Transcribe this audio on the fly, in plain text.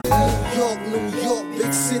New York,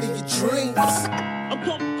 big city of dreams. I'm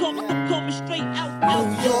coming straight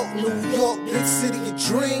out. New York, big city of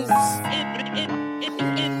dreams.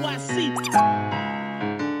 NYC.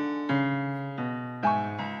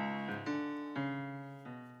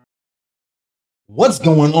 What's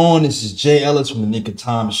going on? This is Jay Ellis from the Nick of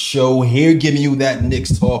Time Show, here giving you that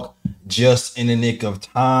Knicks talk just in the nick of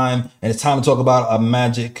time. And it's time to talk about a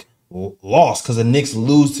Magic loss because the Knicks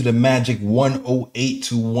lose to the Magic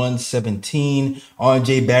 108-117.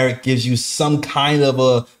 RJ Barrett gives you some kind of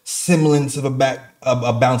a semblance of a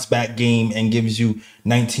bounce back game and gives you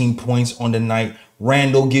 19 points on the night.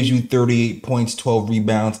 Randall gives you 38 points, 12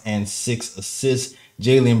 rebounds, and 6 assists.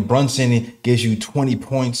 Jalen Brunson gives you 20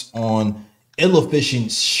 points on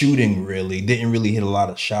ill-efficient shooting, really. Didn't really hit a lot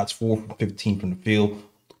of shots. 4 from 15 from the field,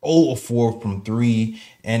 0 of 4 from 3.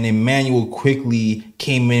 And Emmanuel quickly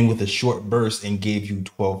came in with a short burst and gave you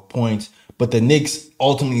 12 points. But the Knicks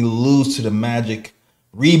ultimately lose to the Magic.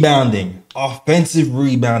 Rebounding, offensive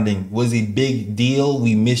rebounding was a big deal.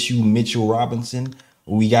 We miss you, Mitchell Robinson.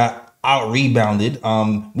 We got out-rebounded.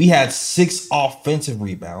 We had 6 offensive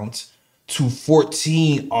rebounds to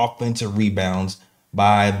 14 offensive rebounds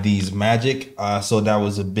by these Magic. So that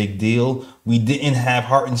was a big deal. We didn't have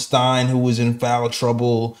Hartenstein, who was in foul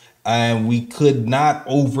trouble, and we could not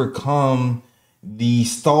overcome the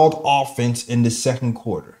stalled offense in the second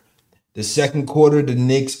quarter. The second quarter, the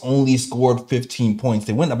Knicks only scored 15 points.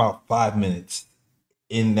 They went about 5 minutes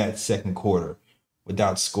in that second quarter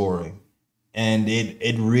without scoring. And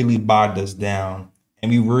it really bogged us down.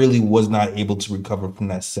 And we really was not able to recover from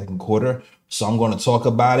that second quarter. So I'm going to talk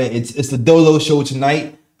about it. It's the Dolo show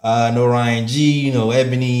tonight. No Ryan G, no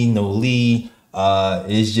Ebony, no Lee.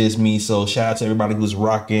 It's just me. So shout out to everybody who's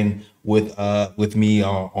rocking with me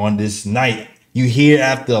on this night. You hear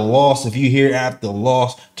after a loss. If you hear after a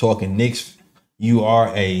loss talking Knicks, you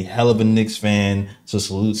are a hell of a Knicks fan. So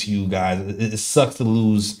salute to you guys. It sucks to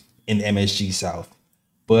lose in MSG South,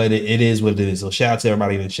 but it is what it is. So shout out to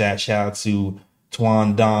everybody in the chat. Shout out to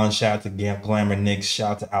Twan Don, shout out to Glamour Knicks,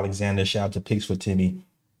 shout out to Alexander, shout out to Picks for Timmy,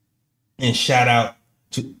 and shout out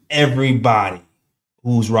to everybody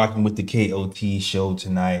who's rocking with the KOT show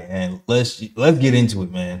tonight. And let's get into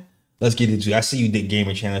it, man. Let's get into it. I see you, Dick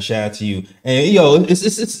Gamer Channel. Shout out to you. And yo,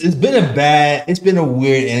 it's been a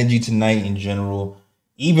weird energy tonight in general.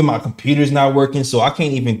 Even my computer's not working, so I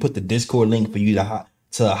can't even put the Discord link for you to hop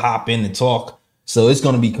in and talk. So it's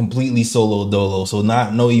gonna be completely solo dolo. So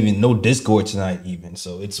no Discord tonight even.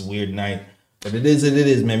 So it's a weird night, but it is,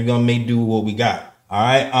 man. We're gonna make do with what we got. All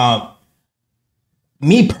right.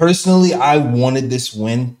 Me personally, I wanted this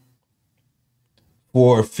win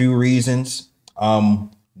for a few reasons.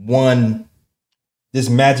 One, this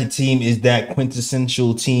Magic team is that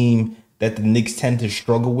quintessential team that the Knicks tend to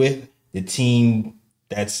struggle with. The team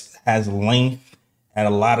that has length at a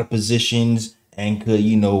lot of positions and could,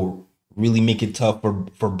 really make it tough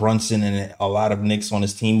for Brunson and a lot of Knicks on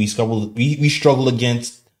his team. We struggle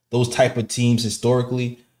against those type of teams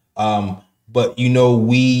historically. But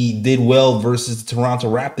we did well versus the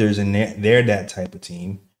Toronto Raptors, and they're that type of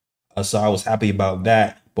team. So I was happy about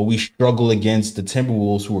that. But we struggle against the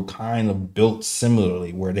Timberwolves, who are kind of built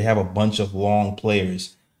similarly, where they have a bunch of long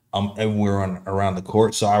players everywhere around the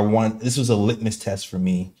court. So this was a litmus test for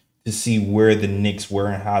me to see where the Knicks were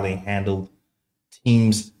and how they handled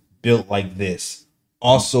teams built like this.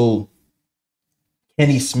 Also,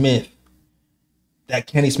 Kenny Smith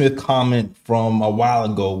comment from a while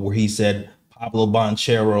ago where he said Pablo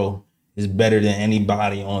Banchero is better than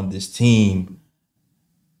anybody on this team.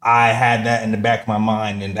 I had that in the back of my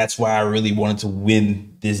mind, and that's why I really wanted to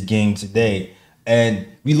win this game today. And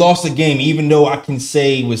we lost the game, even though I can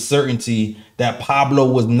say with certainty that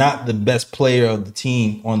Pablo was not the best player of the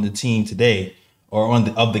team on the team today, or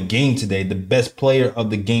of the game today. The best player of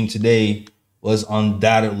the game today was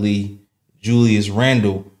undoubtedly Julius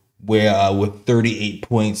Randle, with 38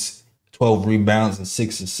 points, 12 rebounds, and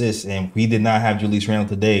 6 assists. And if we did not have Julius Randle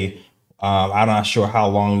today, I'm not sure how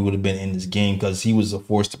long we would have been in this game, because he was a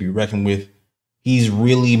force to be reckoned with. He's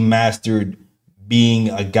really mastered being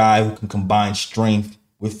a guy who can combine strength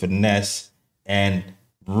with finesse and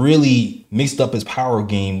really mixed up his power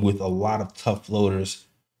game with a lot of tough floaters.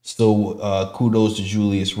 So kudos to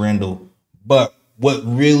Julius Randle. But what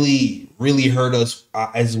really, really hurt us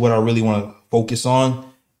is what I really want to focus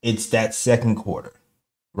on. It's that second quarter,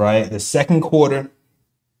 right? The second quarter,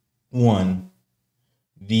 one,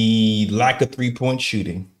 the lack of three-point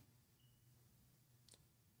shooting.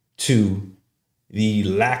 Two, the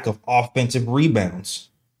lack of offensive rebounds.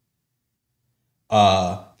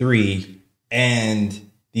 Three,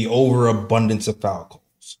 and the overabundance of foul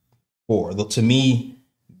calls. 4. To me,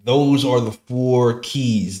 those are the four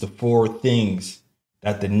keys, the four things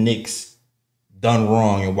that the Knicks done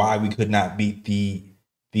wrong and why we could not beat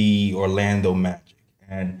the Orlando Magic.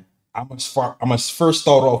 And I must first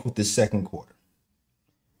start off with the second quarter,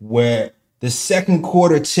 where the second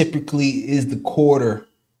quarter typically is the quarter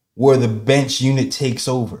where the bench unit takes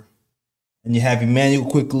over. And you have Emmanuel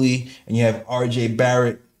quickly, and you have RJ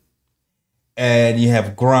Barrett, and you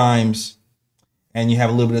have Grimes, and you have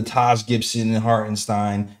a little bit of Taj Gibson and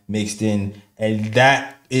Hartenstein mixed in. And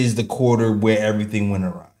that is the quarter where everything went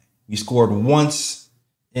awry. We scored once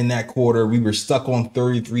in that quarter. We were stuck on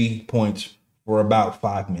 33 points for about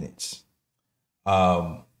 5 minutes.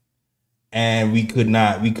 And we could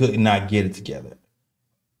not get it together.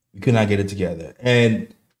 We could not get it together.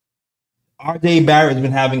 And RJ Barrett has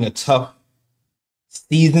been having a tough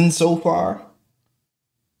season so far.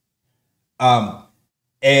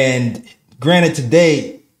 And granted,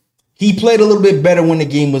 today he played a little bit better when the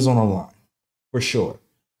game was on the line, for sure.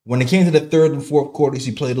 When it came to the third and fourth quarters,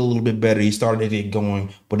 he played a little bit better. He started to get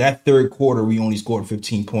going. But that third quarter, we only scored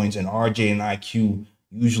 15 points, and RJ and IQ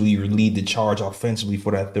usually lead the charge offensively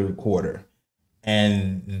for that third quarter.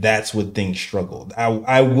 And that's what things struggled.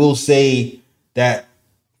 I will say that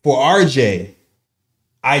for RJ,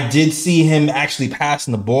 I did see him actually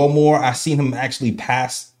passing the ball more. I seen him actually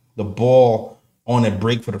pass the ball on a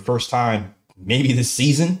break for the first time, maybe this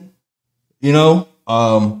season, you know?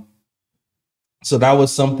 So that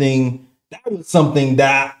was something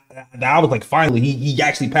that I was like, finally, he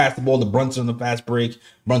actually passed the ball to Brunson on the fast break.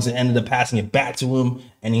 Brunson ended up passing it back to him,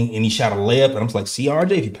 and he shot a layup. And I'm just like, see,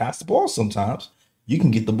 RJ, if you pass the ball sometimes, you can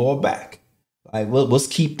get the ball back. Like, let's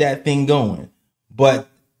keep that thing going. But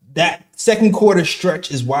that second quarter stretch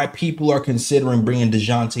is why people are considering bringing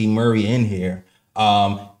DeJounte Murray in here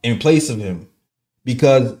in place of him.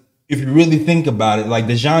 Because if you really think about it, like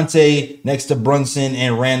DeJounte next to Brunson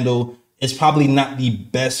and Randall is probably not the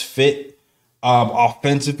best fit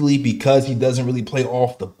offensively, because he doesn't really play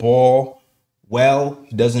off the ball well.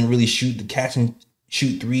 He doesn't really shoot the catch and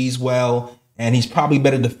shoot threes well. And he's probably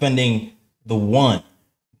better defending the one.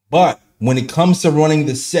 But when it comes to running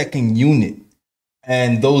the second unit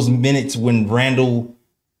and those minutes when Randall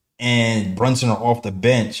and Brunson are off the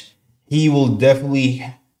bench, he will definitely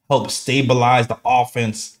help stabilize the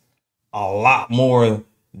offense a lot more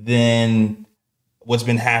than what's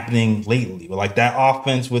been happening lately. Like that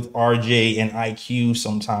offense with RJ and IQ,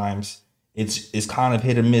 sometimes it's kind of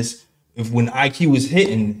hit or miss. When IQ is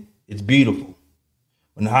hitting, it's beautiful.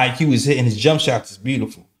 When IQ is hitting his jump shots, it's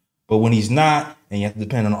beautiful. But when he's not, and you have to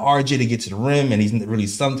depend on RJ to get to the rim, and he's really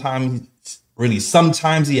sometimes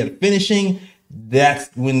he had finishing,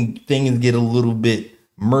 that's when things get a little bit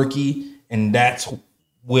murky, and that's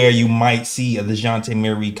where you might see a DeJounte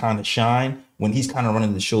Murray kind of shine, when he's kind of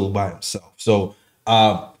running the show by himself. So,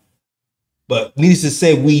 but needless to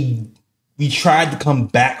say, we tried to come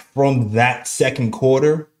back from that second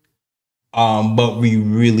quarter, but we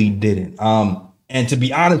really didn't. And to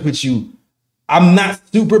be honest with you, I'm not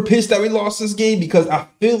super pissed that we lost this game, because I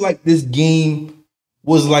feel like this game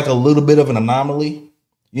was like a little bit of an anomaly.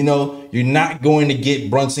 You know, you're not going to get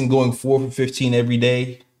Brunson going 4 for 15 every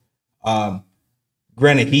day.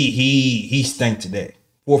 Granted, he stank today.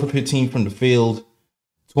 4 for 15 from the field,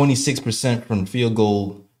 26% from the field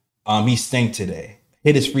goal. He stank today.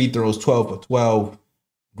 Hit his free throws 12 for 12.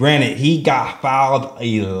 Granted, he got fouled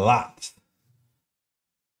a lot.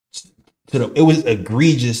 It was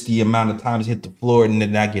egregious the amount of times he hit the floor and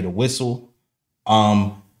did not get a whistle.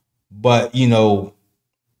 But, you know,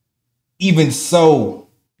 even so,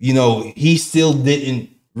 you know, he still didn't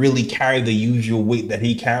really carry the usual weight that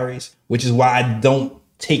he carries, which is why I don't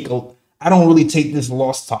really take this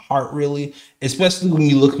loss to heart, really, especially when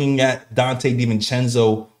you're looking at Dante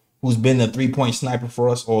DiVincenzo, who's been a three-point sniper for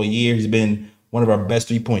us all year. He's been one of our best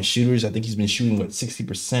three-point shooters. I think he's been shooting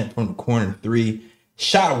 60% from the corner three.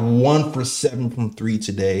 Shot 1 for 7 from three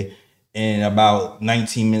today in about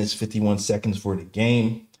 19 minutes, 51 seconds for the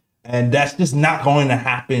game. And that's just not going to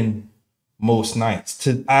happen most nights.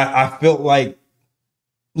 I felt like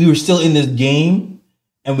we were still in this game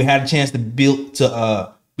and we had a chance to beat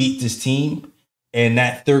this team. And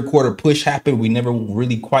that third quarter push happened. We never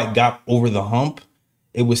really quite got over the hump.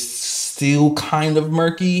 It was still kind of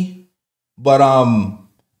murky. But I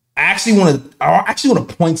actually want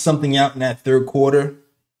to point something out in that third quarter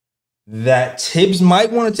that Tibbs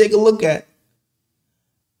might want to take a look at.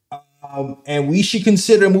 And we should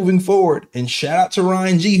consider moving forward. And shout out to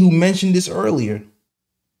Ryan G, who mentioned this earlier.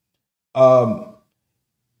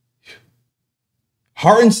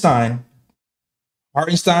 Hartenstein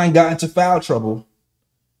got into foul trouble.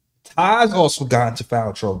 Taj also got into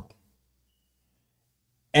foul trouble.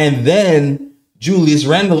 And then Julius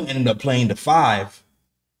Randle ended up playing the 5.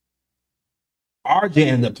 RJ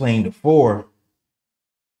ended up playing the 4.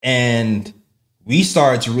 And we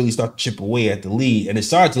started to really start to chip away at the lead. And it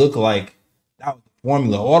started to look like that was the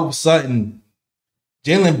formula. All of a sudden,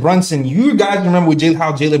 Jalen Brunson, you guys remember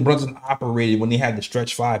how Jalen Brunson operated when they had the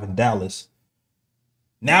stretch 5 in Dallas.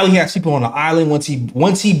 Now he has people on the island.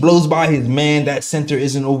 Once he blows by his man, that center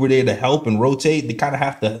isn't over there to help and rotate. They kind of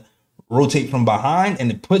have to rotate from behind,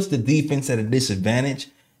 and it puts the defense at a disadvantage.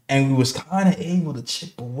 And we was kind of able to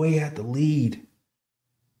chip away at the lead.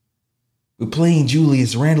 We're playing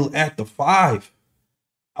Julius Randle at the 5.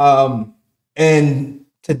 And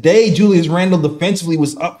today, Julius Randle defensively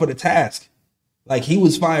was up for the task. Like, he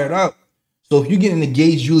was fired up. So if you're getting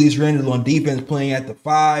engaged Julius Randle on defense playing at the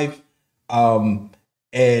 5,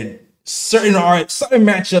 and certain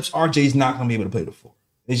matchups, RJ is not going to be able to play the 4.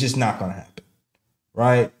 It's just not going to happen,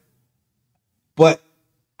 right? But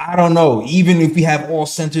I don't know. Even if we have all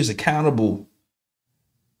centers accountable,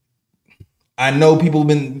 I know people have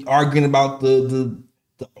been arguing about the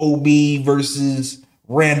OB versus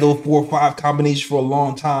Randle 4-5 combination for a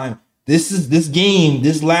long time.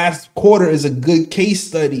 This last quarter is a good case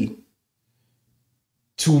study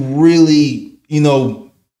to really,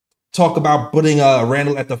 talk about putting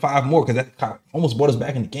Randle at the 5 more, because that kind of almost brought us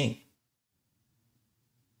back in the game.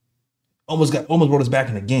 Almost brought us back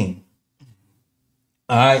in the game.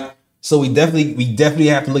 All right, so we definitely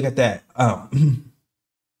have to look at that.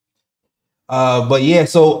 But yeah,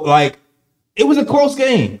 so like it was a close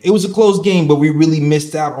game. It was a close game, but we really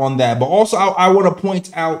missed out on that. But also, I want to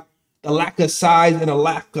point out the lack of size and the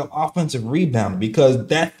lack of offensive rebound, because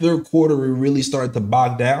that third quarter we really started to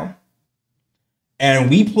bog down. And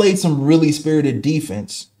we played some really spirited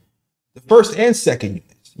defense, the first and second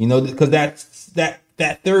units, because that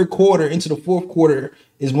third quarter into the fourth quarter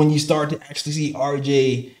is when you start to actually see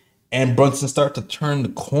RJ and Brunson start to turn the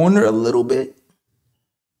corner a little bit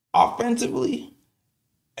offensively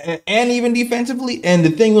and even defensively. And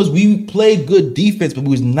the thing was, we played good defense, but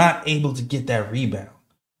we was not able to get that rebound.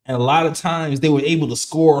 And a lot of times they were able to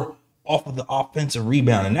score off of the offensive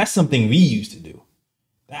rebound. And that's something we used to do.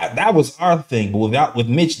 That was our thing. But with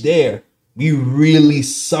Mitch there, we really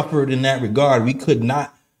suffered in that regard. We could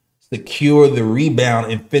not secure the rebound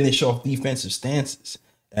and finish off defensive stances.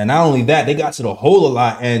 And not only that, they got to the hole a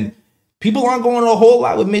lot. And people aren't going to a whole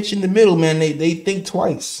lot with Mitch in the middle, man. They think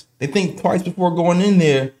twice. They think twice before going in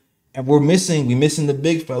there. And we're missing the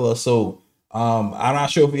big fella. So I'm not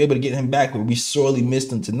sure if we're able to get him back, but we sorely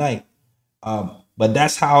missed him tonight. But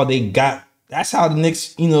that's how the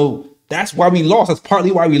Knicks, that's why we lost. That's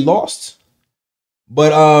partly why we lost.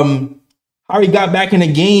 But how he got back in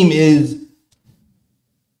the game is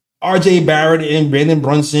RJ Barrett and Brandon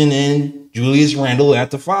Brunson and Julius Randle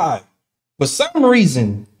at the 5. For some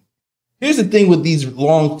reason, here's the thing with these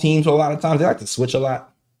long teams, a lot of times they like to switch a lot.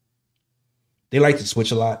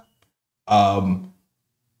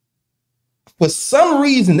 For some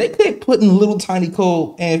reason, they kept putting little tiny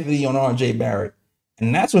Cole Anthony on RJ Barrett.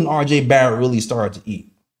 And that's when RJ Barrett really started to eat.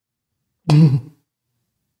 You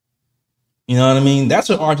know what I mean? That's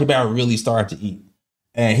when RJ Barrett really started to eat.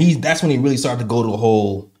 And that's when he really started to go to the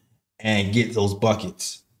hole and get those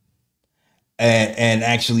buckets. And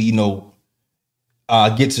actually,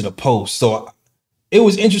 get to the post. So it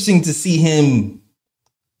was interesting to see him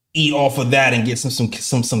eat off of that and get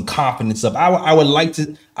some confidence up. I'm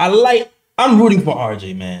rooting for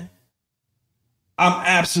RJ, man. I'm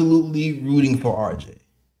absolutely rooting for RJ.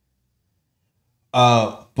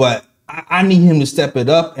 But I need him to step it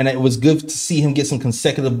up, and it was good to see him get some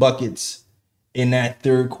consecutive buckets in that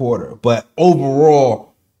third quarter. But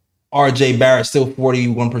overall, RJ Barrett still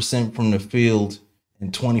 41% from the field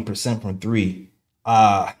and 20% from 3.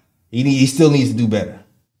 He still needs to do better.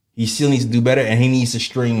 He still needs to do better, and he needs to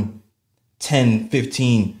string 10,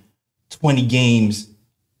 15, 20 games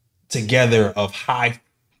together of high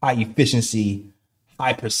efficiency,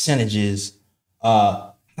 high percentages,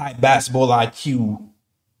 high basketball IQ,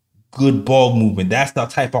 good ball movement. That's the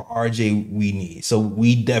type of RJ we need. So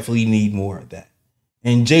we definitely need more of that.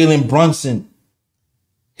 And Jalen Brunson,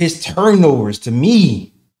 his turnovers to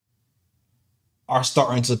me are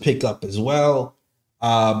starting to pick up as well.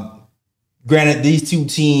 Granted, these two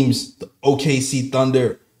teams, the OKC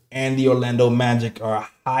Thunder and the Orlando Magic, are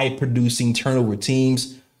high producing turnover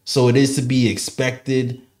teams. So it is to be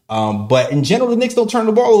expected. But in general, the Knicks don't turn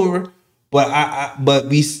the ball over. But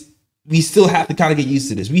we still have to kind of get used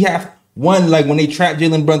to this. We have, one, like when they trap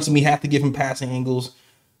Jalen Brunson, we have to give him passing angles.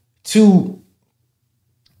 2,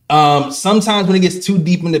 sometimes when it gets too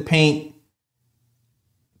deep in the paint,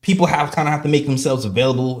 people have to make themselves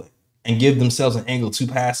available and give themselves an angle 2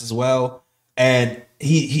 pass as well. And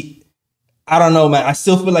he I don't know, man. I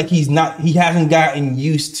still feel like he hasn't gotten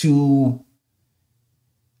used to.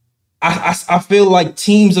 I feel like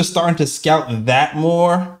teams are starting to scout that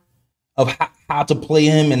more of how to play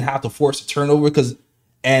him and how to force a turnover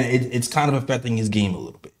it's kind of affecting his game a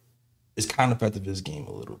little bit. It's kind of affecting his game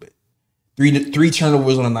a little bit. Three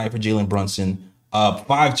turnovers on the night for Jalen Brunson.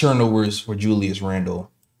 5 turnovers for Julius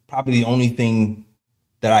Randle. Probably the only thing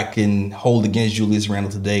that I can hold against Julius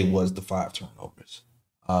Randle today was the 5 turnovers.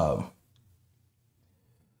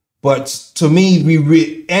 But to me,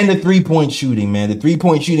 and the 3-point shooting, man. The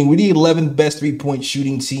 3-point shooting, we're the 11th best 3-point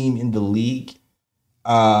shooting team in the league.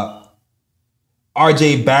 RJ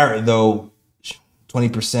Barrett, though,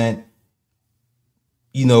 20%.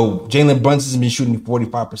 You know, Jalen Brunson's been shooting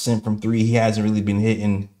 45% from 3. He hasn't really been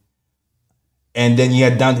hitting. And then you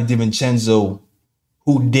had Dante DiVincenzo,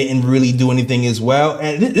 who didn't really do anything as well.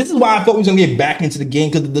 And this is why I thought we was going to get back into the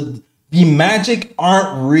game, because the Magic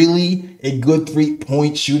aren't really a good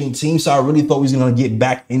 3-point shooting team. So I really thought we was going to get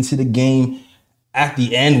back into the game at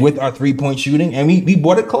the end with our 3-point shooting. And we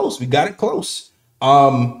brought it close. We got it close.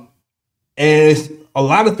 And it's a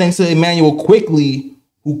lot of thanks to Emmanuel Quickly,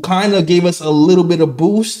 who kind of gave us a little bit of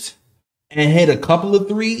boost and hit a couple of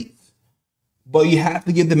threes. But you have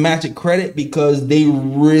to give the Magic credit because they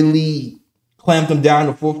really clamped him down in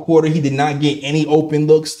the fourth quarter. He did not get any open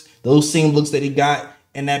looks. Those same looks that he got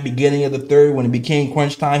in that beginning of the third, when it became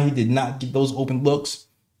crunch time, he did not get those open looks.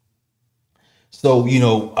 So, you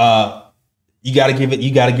know, you gotta give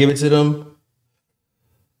it to them.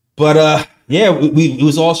 But yeah, it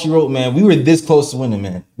was all she wrote, man. We were this close to winning,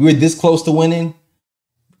 man. We were this close to winning.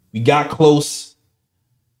 We got close.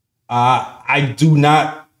 I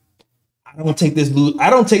don't take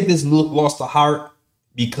this loss to heart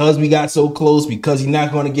because we got so close, because you're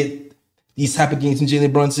not going to get these type of games from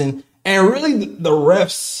Jalen Brunson. And really, the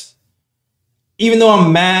refs, even though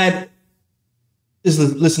I'm mad,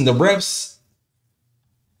 listen, the refs,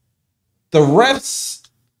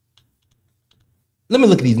 let me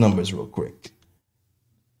look at these numbers real quick.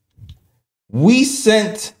 We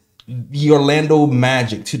sent the Orlando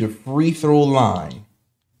Magic to the free throw line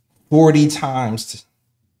 40 times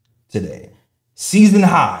today. Season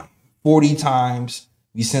high, 40 times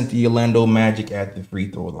we sent the Orlando Magic at the free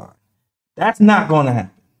throw line. That's not going to happen.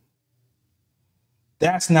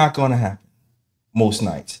 That's not going to happen most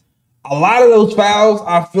nights. A lot of those fouls,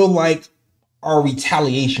 I feel like, are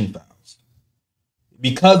retaliation fouls.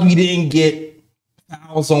 Because we didn't get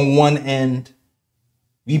fouls on one end,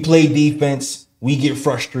 we play defense, we get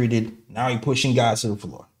frustrated. Now you're pushing guys to the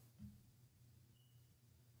floor.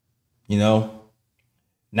 You know?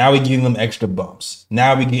 Now we're giving them extra bumps.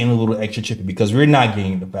 Now we're getting a little extra chippy because we're not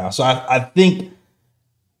getting the foul. So I think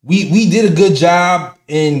we did a good job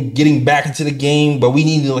in getting back into the game, but we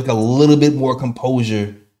needed like a little bit more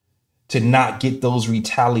composure to not get those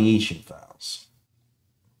retaliation fouls.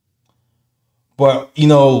 But, you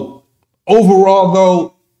know, overall,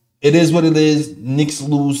 though, it is what it is. Knicks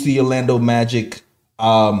lose to the Orlando Magic.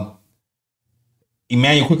 Emmanuel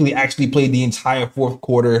Quickly actually played the entire fourth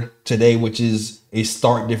quarter today, which is a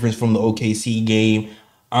stark difference from the OKC game.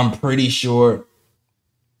 I'm pretty sure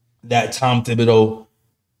that Tom Thibodeau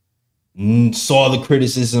saw the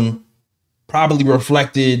criticism, probably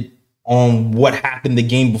reflected on what happened the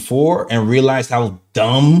game before, and realized how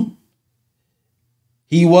dumb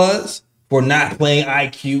he was for not playing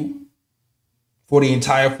IQ for the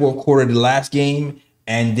entire fourth quarter of the last game,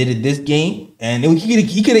 and did it this game. And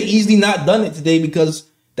he could have easily not done it today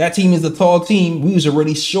because that team is a tall team. We was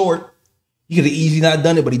already short. He could have easily not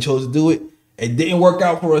done it, but he chose to do it. It didn't work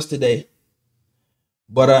out for us today.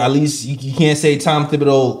 But at least you can't say Tom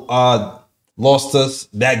Thibodeau lost us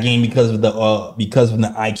that game because of the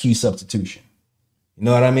IQ substitution. You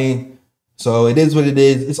know what I mean? So it is what it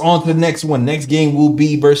is. It's on to the next one. Next game will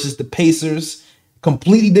be versus the Pacers.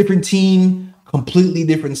 Completely different team, completely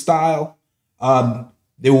different style.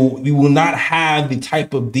 We will not have the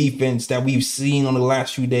type of defense that we've seen on the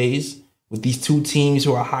last few days with these two teams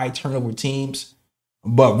who are high turnover teams.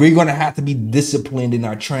 But we're going to have to be disciplined in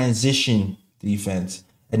our transition defense.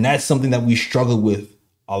 And that's something that we struggle with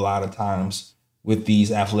a lot of times with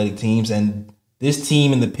these athletic teams. And this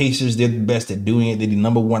team and the Pacers, they're the best at doing it. They're the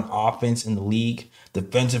number one offense in the league.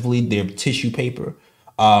 Defensively, they're tissue paper.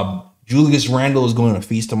 Julius Randle is going to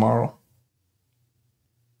feast tomorrow.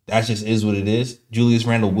 That just is what it is. Julius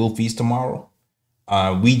Randle will feast tomorrow.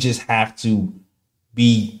 We just have to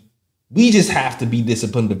be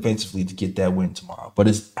disciplined defensively to get that win tomorrow. But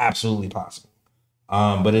it's absolutely possible.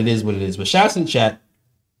 But it is what it is. But shout out to the chat.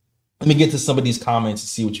 Let me get to some of these comments and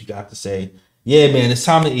see what you got to say. Yeah, man, it's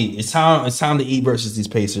time to eat. It's time to eat versus these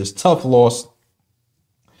Pacers. Tough loss,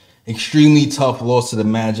 extremely tough loss to the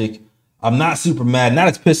Magic. I'm not super mad, not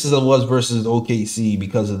as pissed as I was versus OKC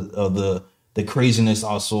because of the craziness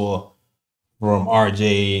I saw from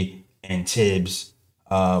RJ and Tibbs.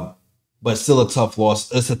 But still a tough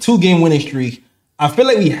loss. It's a 2-game winning streak. I feel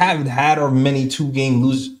like we haven't had our many 2-game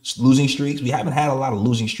losing streaks. We haven't had a lot of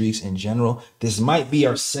losing streaks in general. This might be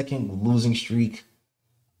our second losing streak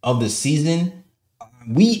of the season.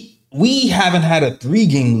 We haven't had a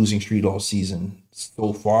 3-game losing streak all season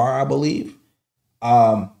so far, I believe.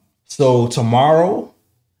 So tomorrow,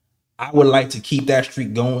 I would like to keep that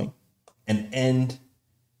streak going and end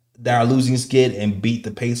our losing skid and beat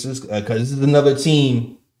the Pacers, because this is another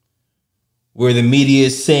team where the media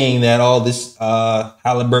is saying that this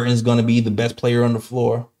Halliburton is going to be the best player on the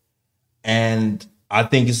floor. And I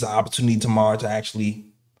think it's the opportunity tomorrow to actually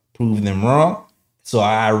prove them wrong. So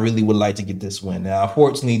I really would like to get this win. Now,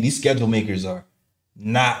 unfortunately, these schedule makers are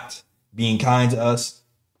not being kind to us.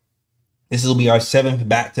 This will be our 7th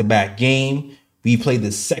back-to-back game. We played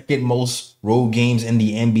the second most road games in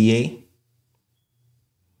the NBA.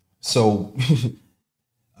 So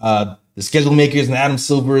the schedule makers and Adam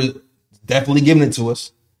Silver definitely giving it to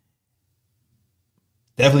us.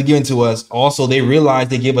 Definitely giving it to us. Also, they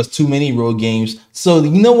realized they gave us too many road games. So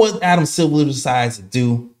you know what Adam Silver decides to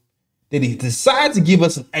do? That he decides to give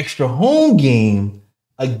us an extra home game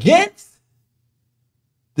against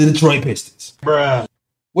the Detroit Pistons. Bruh.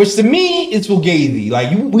 Which to me is fugazi.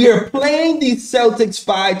 Like, we are playing the Celtics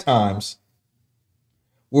 5 times.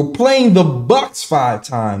 We're playing the Bucks 5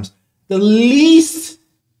 times. The least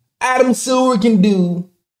Adam Silver can do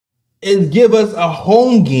is give us a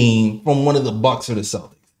home game from one of the Bucks or the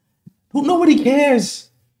Celtics. Nobody cares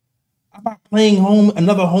about playing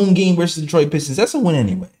another home game versus the Detroit Pistons. That's a win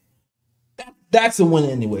anyway. That's a win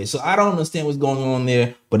anyway. So I don't understand what's going on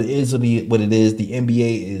there, but it is what it is. The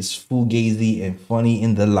NBA is fugazi and funny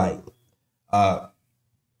in the light.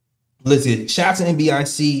 Listen, shout out to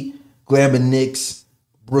NBIC, Glamour Knicks,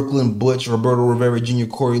 Brooklyn Butch, Roberto Rivera Jr.,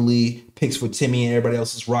 Corey Lee, picks for Timmy, and everybody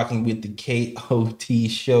else is rocking with the KOT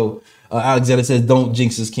show. Alexander says, "Don't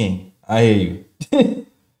jinx his king." I hear you.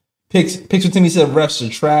 picks for Timmy said, "Refs are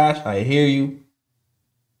trash." I hear you.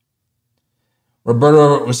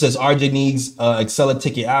 Roberto says RJ needs Excella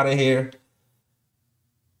ticket out of here.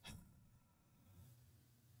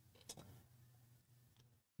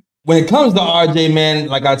 When it comes to RJ, man,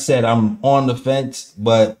 like I said, I'm on the fence.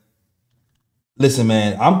 But listen,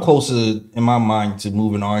 man, I'm closer in my mind to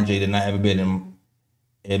moving RJ than I ever been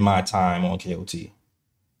in my time on KOT.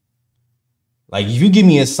 Like, if you give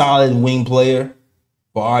me a solid wing player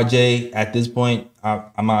for RJ at this point,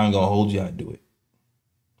 I'm not even gonna hold you. I do it.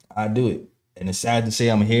 I do it. And it's sad to say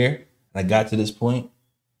I'm here and I got to this point.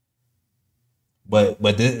 But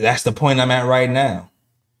that's the point I'm at right now.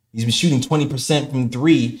 He's been shooting 20% from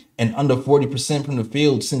 3 and under 40% from the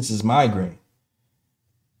field since his migraine.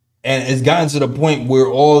 And it's gotten to the point where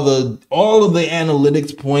all of the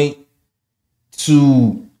analytics point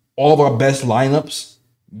to all of our best lineups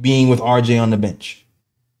being with RJ on the bench.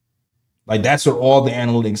 Like, that's what all the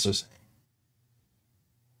analytics are saying.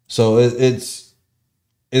 So it's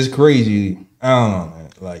crazy. I don't know, man.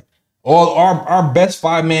 Like, all our best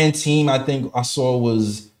 5-man team, I think I saw,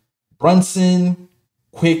 was Brunson,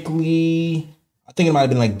 Quickly. I think it might have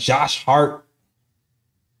been like Josh Hart,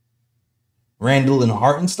 Randall, and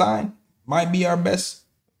Hartenstein might be our best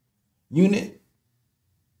unit.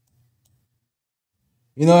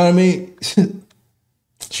 You know what I mean?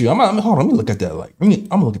 Shoot, hold on. Let me look at that. I'm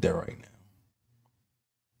gonna look at that right now.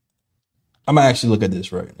 I'm gonna actually look at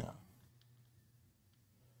this right now.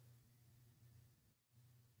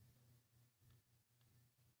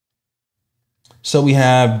 So we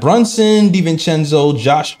have Brunson, DiVincenzo,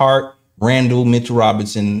 Josh Hart, Randall, Mitchell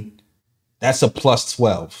Robinson. That's a plus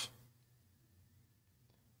 12.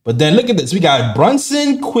 But then look at this. We got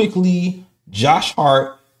Brunson, Quickly, Josh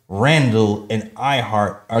Hart, Randall, and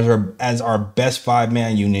iHart as our best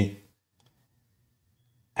 5-man unit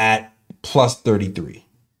at plus 33.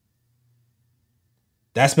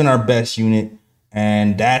 That's been our best unit,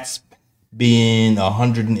 and that's been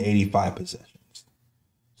 185 possessions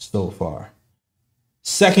so far.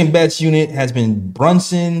 Second best unit has been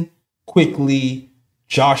Brunson, Quickly,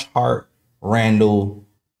 Josh Hart, Randall,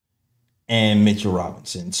 and Mitchell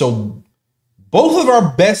Robinson. So both of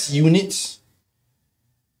our best units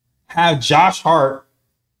have Josh Hart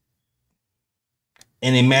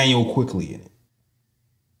and Emmanuel Quickly in it.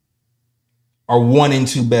 Our 1 and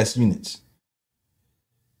 2 best units.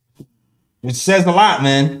 Which says a lot,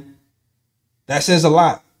 man. That says a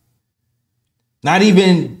lot.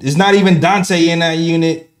 It's not even Dante in that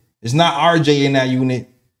unit. It's not RJ in that unit.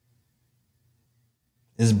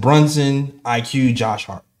 It's Brunson, IQ, Josh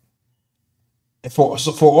Hart. And for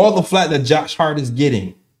all the flat that Josh Hart is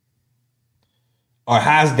getting or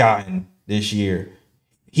has gotten this year,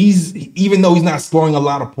 even though he's not scoring a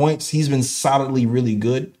lot of points, he's been solidly really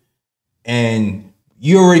good. And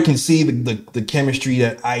you already can see the chemistry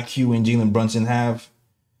that IQ and Jalen Brunson have.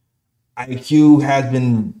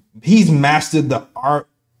 He's mastered the art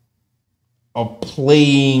of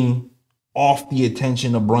playing off the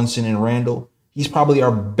attention of Brunson and Randall. He's probably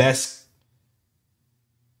our best.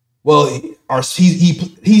 Well,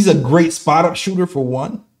 he's a great spot up shooter for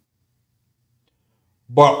one,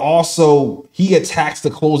 but also he attacks the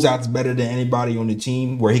closeouts better than anybody on the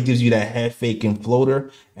team, where he gives you that head fake and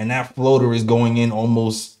floater, and that floater is going in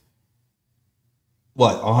almost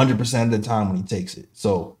 100% of the time when he takes it.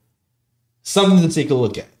 So something to take a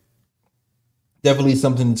look at. Definitely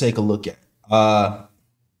something to take a look at. But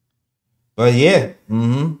yeah,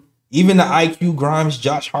 even the IQ Grimes,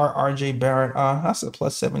 Josh Hart, RJ Barrett, that's a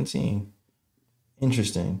plus 17.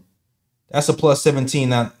 Interesting. That's a plus 17.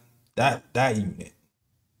 Not that unit.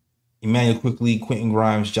 Emmanuel Quickly, Quentin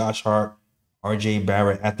Grimes, Josh Hart, RJ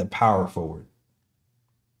Barrett at the power forward.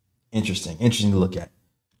 Interesting to look at.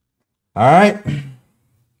 All right.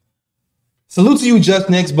 Salute to you, Just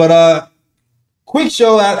Knicks. But quick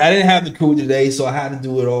show out. I didn't have the crew today, so I had to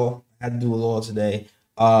do it all. Today.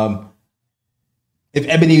 If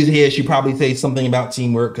Ebony was here, she'd probably say something about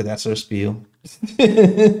teamwork because that's her spiel.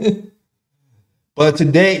 But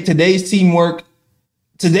today's teamwork,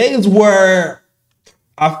 today is where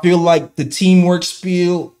I feel like the teamwork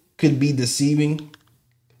spiel could be deceiving,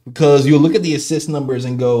 because you'll look at the assist numbers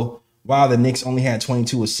and go, wow, the Knicks only had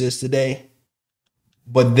 22 assists today.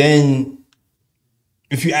 But then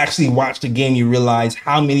if you actually watch the game, you realize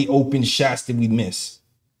how many open shots did we miss?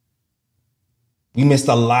 We missed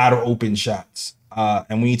a lot of open shots.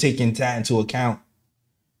 And when you take that into account,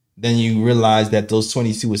 then you realize that those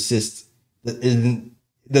 22 assists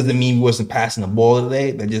doesn't mean we wasn't passing the ball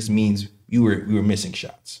today. That just means we were missing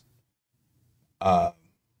shots. But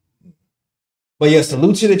yeah,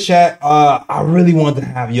 salute to the chat. I really want to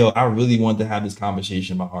have this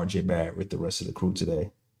conversation about RJ Barrett with the rest of the crew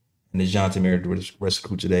today, and the Jonathan Merritt with the rest of the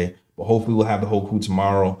crew today. But hopefully we'll have the whole crew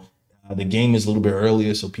tomorrow. The game is a little bit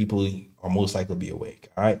earlier, so people are most likely to be awake.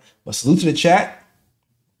 All right. But salute to the chat.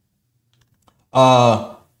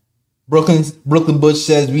 Brooklyn Butch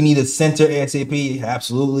says we need a center ASAP.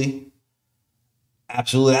 Absolutely. I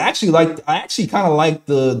actually kind of like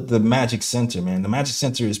the Magic center, man. The Magic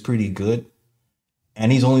center is pretty good,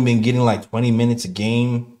 and he's only been getting like 20 minutes a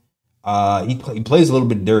game. He plays a little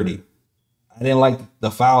bit dirty. I didn't like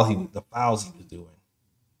the fouls he was doing,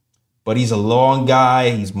 but he's a long guy.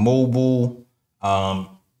 He's mobile.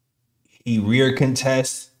 He rear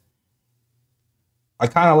contests. I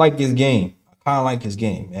kind of like his game.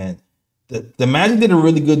 And the Magic did a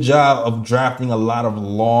really good job of drafting a lot of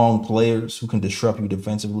long players who can disrupt you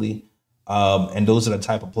defensively. And those are the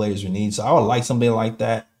type of players we need. So I would like somebody like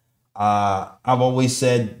that. I've always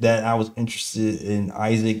said that I was interested in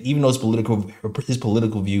Isaac, even though his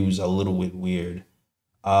political views are a little bit weird.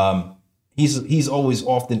 He's always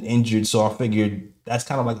often injured, so I figured that's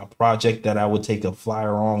kind of like a project that I would take a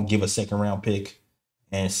flyer on, give a second round pick,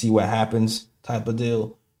 and see what happens type of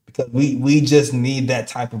deal. Because we just need that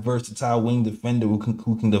type of versatile wing defender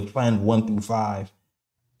who can defend 1 through 5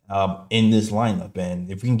 in this lineup.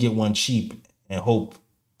 And if we can get one cheap and hope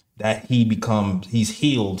that he's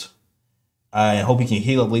healed, and hope he can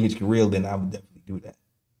heal up later in his career, then I would definitely do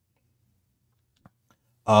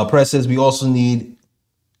that. Press says we also need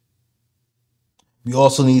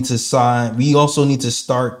to start.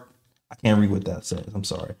 I can't read what that says. I'm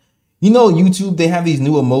sorry. YouTube, they have these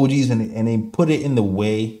new emojis and they put it in the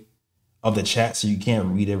way of the chat so you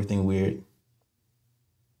can't read everything weird.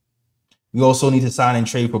 We also need to sign and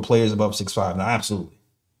trade for players above 6'5". Now, absolutely.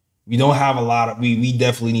 We don't have a lot of, we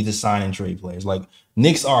definitely need to sign and trade players. Like,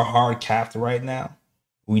 Knicks are hard capped right now.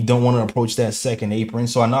 We don't want to approach that second apron.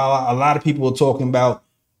 So I know a lot of people are talking about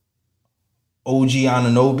OG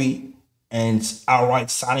Anunoby and outright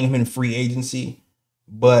signing him in free agency,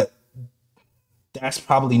 but that's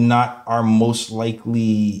probably not our most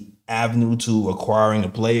likely avenue to acquiring a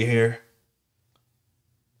player here,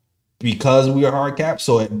 because we are hard capped.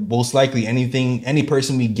 So most likely any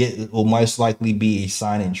person we get will most likely be a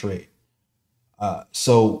sign and trade.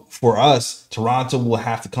 So for us, Toronto will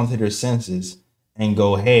have to come to their senses and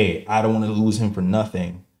go, hey, I don't want to lose him for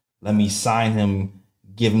nothing. Let me sign him,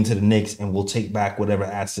 give him to the Knicks, and we'll take back whatever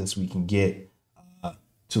assets we can get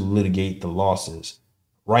to litigate the losses.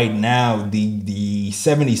 right now, the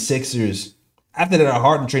 76ers, after that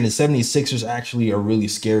Harden trade, the 76ers actually are really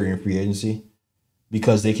scary in free agency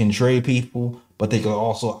because they can trade people, but they can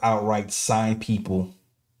also outright sign people.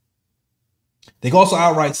 They can also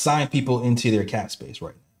outright sign people into their cap space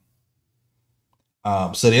right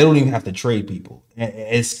now. So they don't even have to trade people. And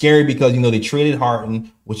it's scary because, they traded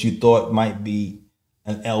Harden, which you thought might be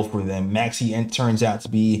an L for them. Maxey turns out to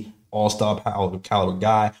be all-star caliber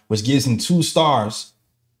guy, which gives him 2 stars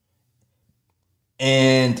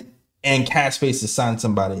and cap space to sign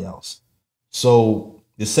somebody else. So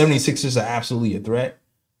the 76ers are absolutely a threat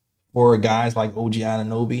for guys like OG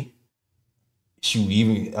Anunoby. Shoot,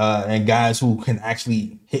 even and guys who can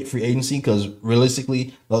actually hit free agency, because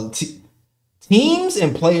realistically, teams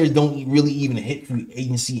and players don't really even hit free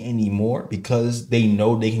agency anymore because they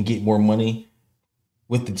know they can get more money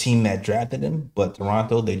with the team that drafted them. But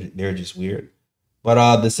Toronto, they're just weird.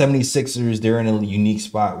 But the 76ers, they're in a unique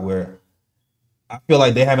spot where I feel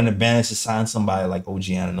like they have an advantage to sign somebody like OG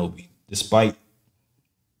Anunoby, despite,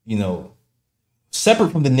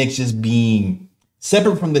 separate from the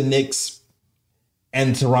Knicks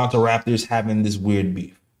and Toronto Raptors having this weird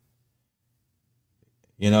beef,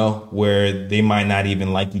 where they might not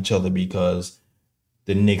even like each other because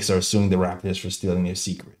the Knicks are suing the Raptors for stealing their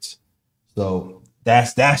secrets. So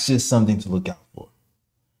that's just something to look out for.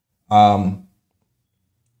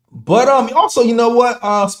 But also, you know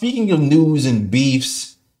what? Speaking of news and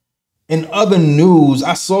beefs, in other news,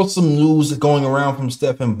 I saw some news going around from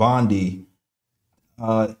Stephen Bondi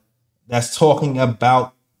that's talking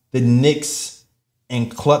about the Knicks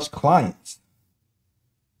and Clutch clients.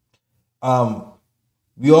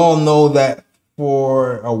 We all know that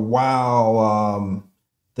for a while,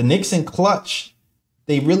 the Knicks and Clutch,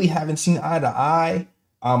 they really haven't seen eye to eye.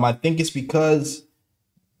 I think it's because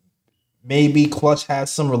maybe Clutch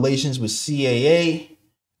has some relations with CAA.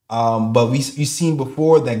 But we've seen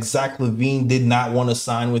before that Zach LaVine did not want to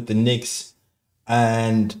sign with the Knicks,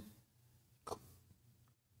 and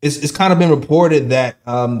it's kind of been reported that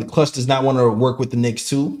the Clutch does not want to work with the Knicks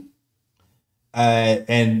too.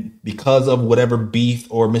 And because of whatever beef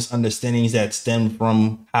or misunderstandings that stem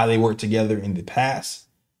from how they worked together in the past.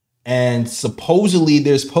 And supposedly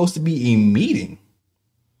there's supposed to be a meeting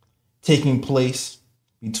taking place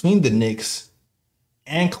between the Knicks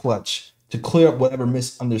and Clutch to clear up whatever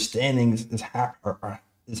misunderstandings is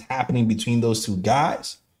happening between those two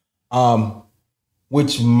guys,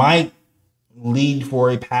 which might lead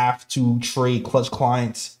for a path to trade Clutch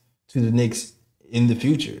clients to the Knicks in the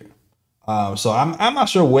future. So I'm not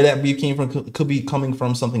sure where that beef came from. It could be coming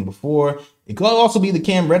from something before. It could also be the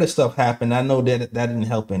Cam Reddish stuff happened. I know that didn't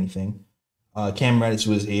help anything. Cam Reddish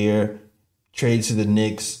was here, traded to the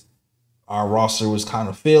Knicks. Our roster was kind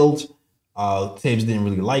of filled. Tibbs didn't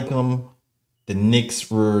really like him. The Knicks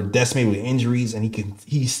were decimated with injuries, and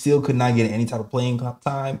he still could not get any type of playing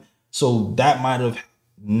time. So that might have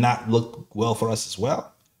not looked well for us as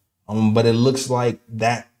well. But it looks like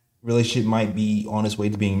that relationship might be on its way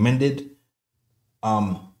to being mended,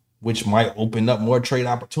 which might open up more trade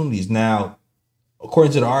opportunities. Now,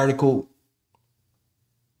 according to the article,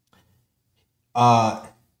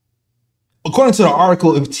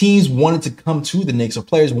 if teams wanted to come to the Knicks or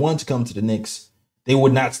players wanted to come to the Knicks, they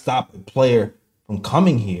would not stop a player from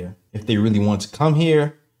coming here if they really want to come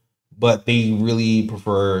here, but they really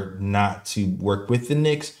prefer not to work with the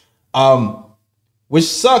Knicks, which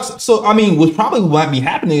sucks. So, I mean, what probably might be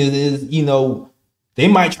happening is they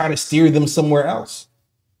might try to steer them somewhere else.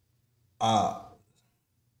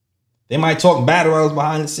 They might talk bad about us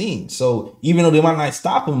behind the scenes. So even though they might not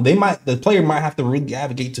stop them, the player might have to really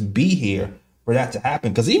advocate to be here for that to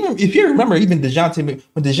happen. Because even if you remember, even when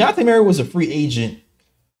DeJounte Murray was a free agent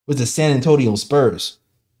with the San Antonio Spurs,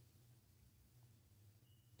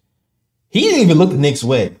 he didn't even look the Knicks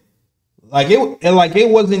way.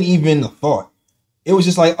 It wasn't even a thought. It was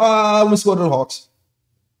just like, let's go to the Hawks.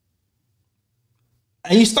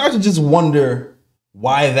 And you start to just wonder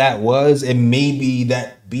why that was, and maybe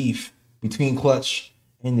that beef between Clutch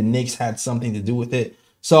and the Knicks had something to do with it.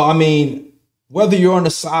 So, I mean, whether you're on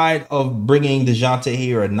the side of bringing DeJounte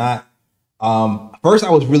here or not, first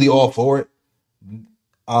I was really all for it,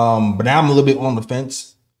 but now I'm a little bit on the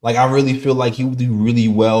fence. Like, I really feel like he would do really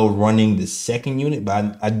well running the second unit,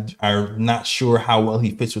 but I'm not sure how well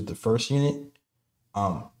he fits with the first unit.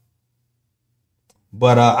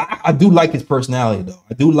 But I do like his personality, though.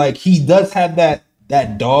 I do like he does have that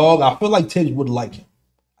dog. I feel like Tibbs would like him.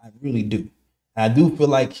 I really do. And I do feel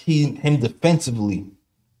like him defensively.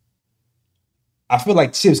 I feel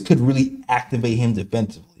like Tibbs could really activate him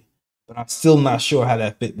defensively, but I'm still not sure how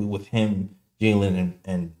that fit with him Jalen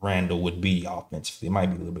and Randall would be offensively. It might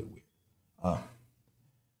be a little bit weird.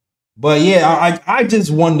 But yeah, I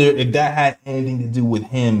just wonder if that had anything to do with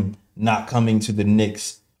him not coming to the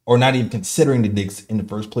Knicks or not even considering the Knicks in the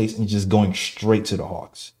first place and just going straight to the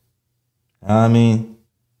Hawks. I mean,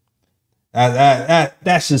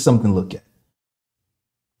 that's just something to look at.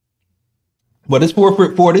 But it's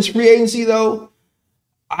for this free agency though,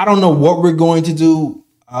 I don't know what we're going to do.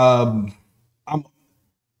 The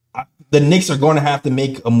Knicks are going to have to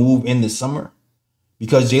make a move in the summer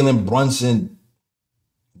because Jalen Brunson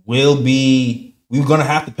we're going to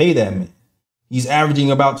have to pay that man. He's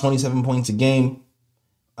averaging about 27 points a game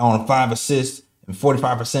on 5 assists and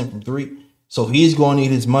 45% from 3. So he's going to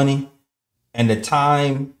need his money and the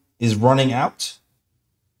time is running out.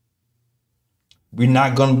 We're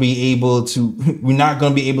not going to be able to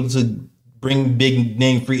bring big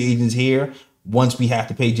name free agents here once we have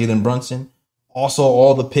to pay Jalen Brunson. Also,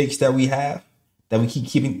 all the picks that we have that we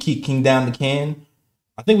keep kicking down the can.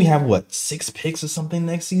 I think we have 6 picks or something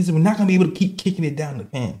next season. We're not going to be able to keep kicking it down the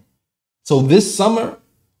can. So this summer,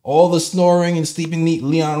 all the snoring and sleeping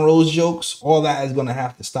Leon Rose jokes, all that is going to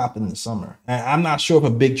have to stop in the summer. And I'm not sure if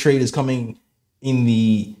a big trade is coming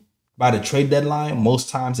by the trade deadline. Most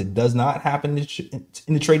times it does not happen in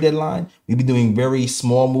the trade deadline. We'll be doing very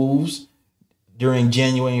small moves during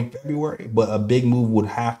January and February, but a big move would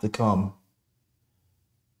have to come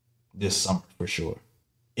this summer for sure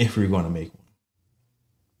if we're going to make one.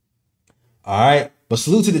 All right, but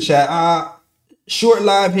salute to the chat. Short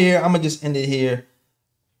live here. I'm gonna just end it here.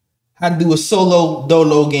 Had to do a solo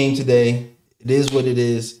dolo game today. It is what it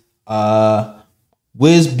is.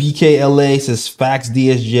 Wiz BKLA says Fax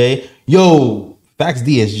DSJ. Yo, Fax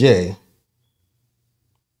DSJ.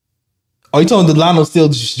 Oh, you talking Delano Steele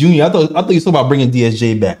Jr. I thought you were talking about bringing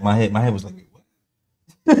DSJ back. My head was like,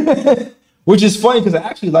 what? Which is funny because I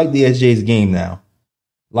actually like DSJ's game now.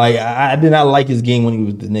 Like I did not like his game when he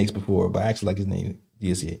was with the Knicks before, but I actually like his name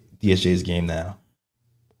DSJ's game now.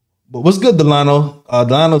 But what's good, Delano?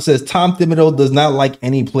 Delano says Tom Thibodeau does not like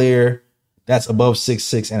any player that's above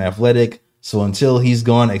 6'6" and athletic. So until he's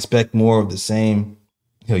gone, expect more of the same.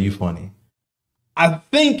 Yo, you funny. I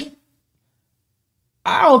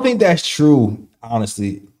don't think that's true,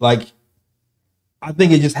 honestly. Like, I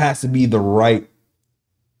think it just has to be the right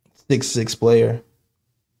 6'6" player.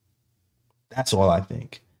 That's all I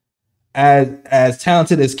think. As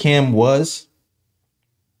talented as Cam was,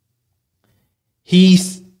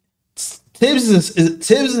 Tibbs is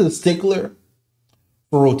a stickler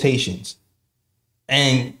for rotations.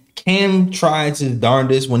 And Cam tried his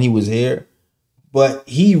darndest when he was here, but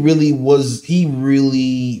he really wasn't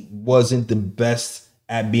the best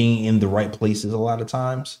at being in the right places a lot of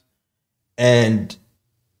times. And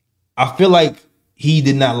I feel like he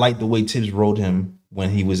did not like the way Tibbs rode him when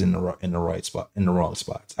he was in the right spot, in the wrong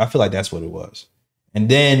spots. I feel like that's what it was. And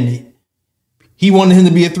then he wanted him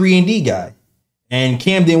to be a 3-and-D guy. And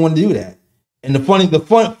Cam didn't want to do that. And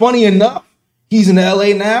funny enough, he's in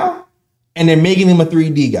LA now, and they're making him a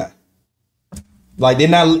 3-D guy. Like they're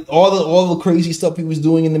not all the crazy stuff he was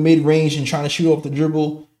doing in the mid range and trying to shoot off the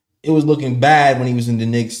dribble. It was looking bad when he was in the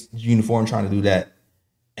Knicks uniform trying to do that.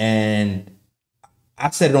 And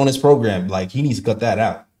I said it on this program, like he needs to cut that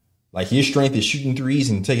out. Like his strength is shooting threes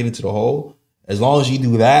and taking it to the hole. As long as you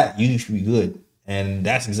do that, you should be good. And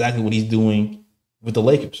that's exactly what he's doing with the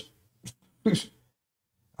Lakers.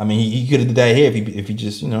 I mean, he could have did that here if he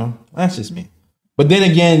just, that's just me. But then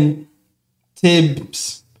again,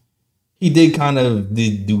 Tibbs, he did kind of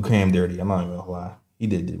do Cam dirty. I'm not even gonna lie. He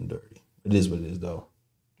did do him dirty. It is what it is, though.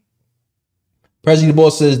 President Ball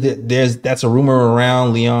says that that's a rumor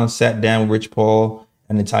around. Leon sat down with Rich Paul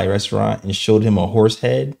at an Thai restaurant and showed him a horse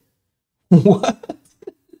head. What?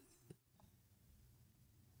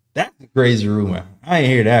 That's a crazy rumor. I ain't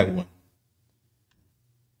hear that one.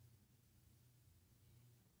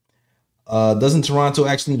 Doesn't Toronto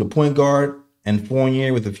actually need a point guard and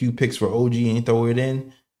Fournier with a few picks for OG and throw it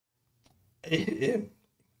in?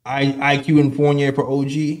 IQ and Fournier for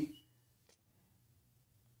OG.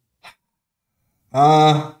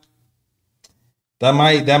 That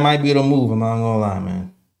might be the move. I'm not gonna lie,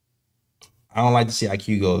 man. I don't like to see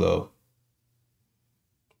IQ go though.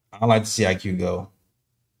 I don't like to see IQ go.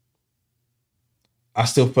 I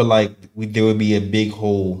still feel like there would be a big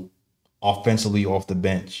hole offensively off the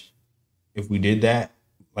bench if we did that.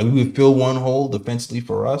 Like we would fill one hole defensively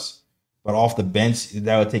for us, but off the bench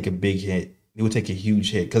that would take a big hit. It would take a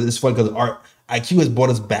huge hit because it's funny because our IQ has brought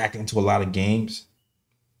us back into a lot of games.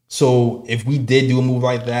 So if we did do a move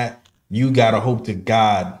like that, you gotta hope to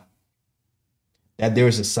God that there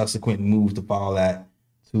is a subsequent move to follow that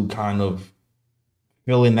to kind of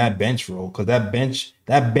fill in that bench role, because that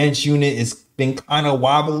bench unit has been kind of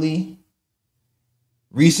wobbly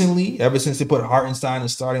recently, ever since they put Hartenstein in the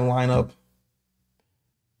starting lineup,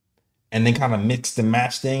 and then kind of mixed and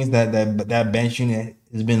match things. That bench unit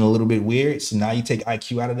has been a little bit weird. So now you take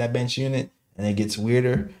IQ out of that bench unit, and it gets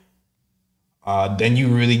weirder. Then you're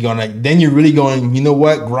really going. You know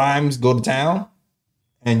what, Grimes, go to town,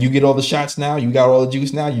 and you get all the shots now. You got all the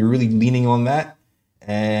juice now. You're really leaning on that,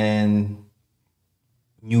 and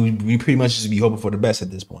you pretty much just be hoping for the best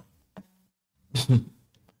at this point.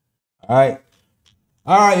 All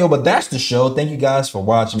right, yo. But that's the show. Thank you guys for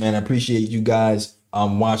watching, man. I appreciate you guys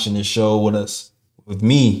watching the show with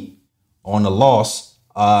me on the loss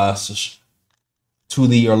to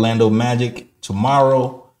the Orlando Magic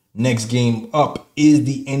tomorrow. Next game up is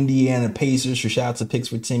the Indiana Pacers. So shout out to Picks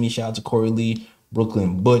for Timmy. Shout out to Corey Lee,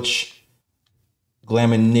 Brooklyn Butch,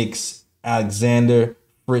 Glamour Knicks, Alexander,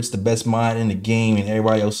 Fritz, the best mind in the game, and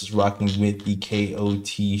everybody else is rocking with the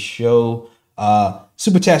KOT show.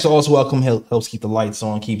 Super chats are also welcome. Helps keep the lights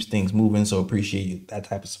on, keeps things moving. So appreciate that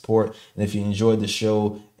type of support. And if you enjoyed the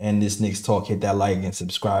show and this Knicks talk, hit that like and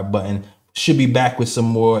subscribe button. Should be back with some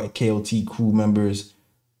more KOT crew members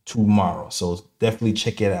tomorrow. So definitely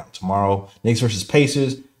check it out. Tomorrow, Knicks versus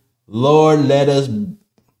Pacers. Lord, let us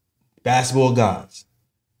basketball gods,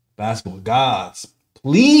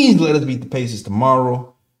 please let us beat the Pacers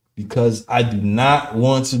tomorrow, because I do not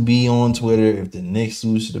want to be on Twitter if the Knicks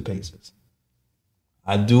lose to the Pacers.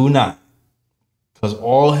 I do not, because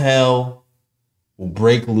all hell will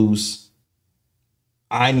break loose.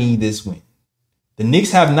 I need this win. The Knicks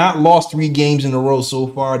have not lost 3 games in a row so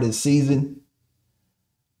far this season.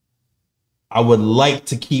 I would like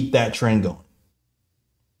to keep that trend going.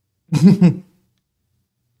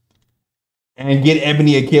 And get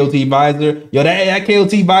Ebony a KOT visor. Yo, that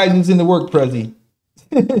KOT visor is in the work, Prezi.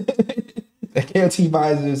 That KOT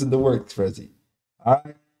visor is in the works, Prezi. All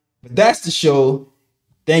right. But that's the show.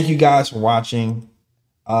 Thank you guys for watching.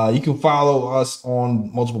 You can follow us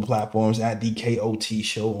on multiple platforms at the KOT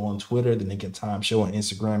Show on Twitter, the Nick of Time Show on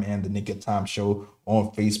Instagram, and the Nick of Time Show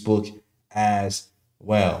on Facebook as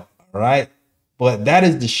well. All right. But that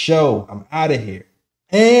is the show. I'm out of here.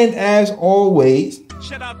 And as always,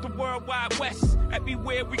 Shout out the World Wide West.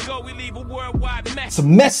 Everywhere we go, we leave a worldwide mess. it's a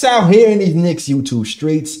mess out here in these Knicks YouTube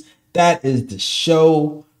streets. That is the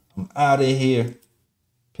show. I'm out of here.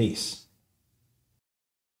 Peace.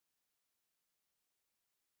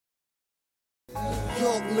 New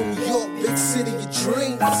York, big city of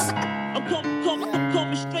dreams. I'm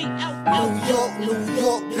coming straight out. New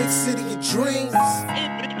York, big city of dreams.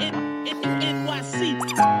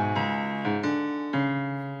 NYC.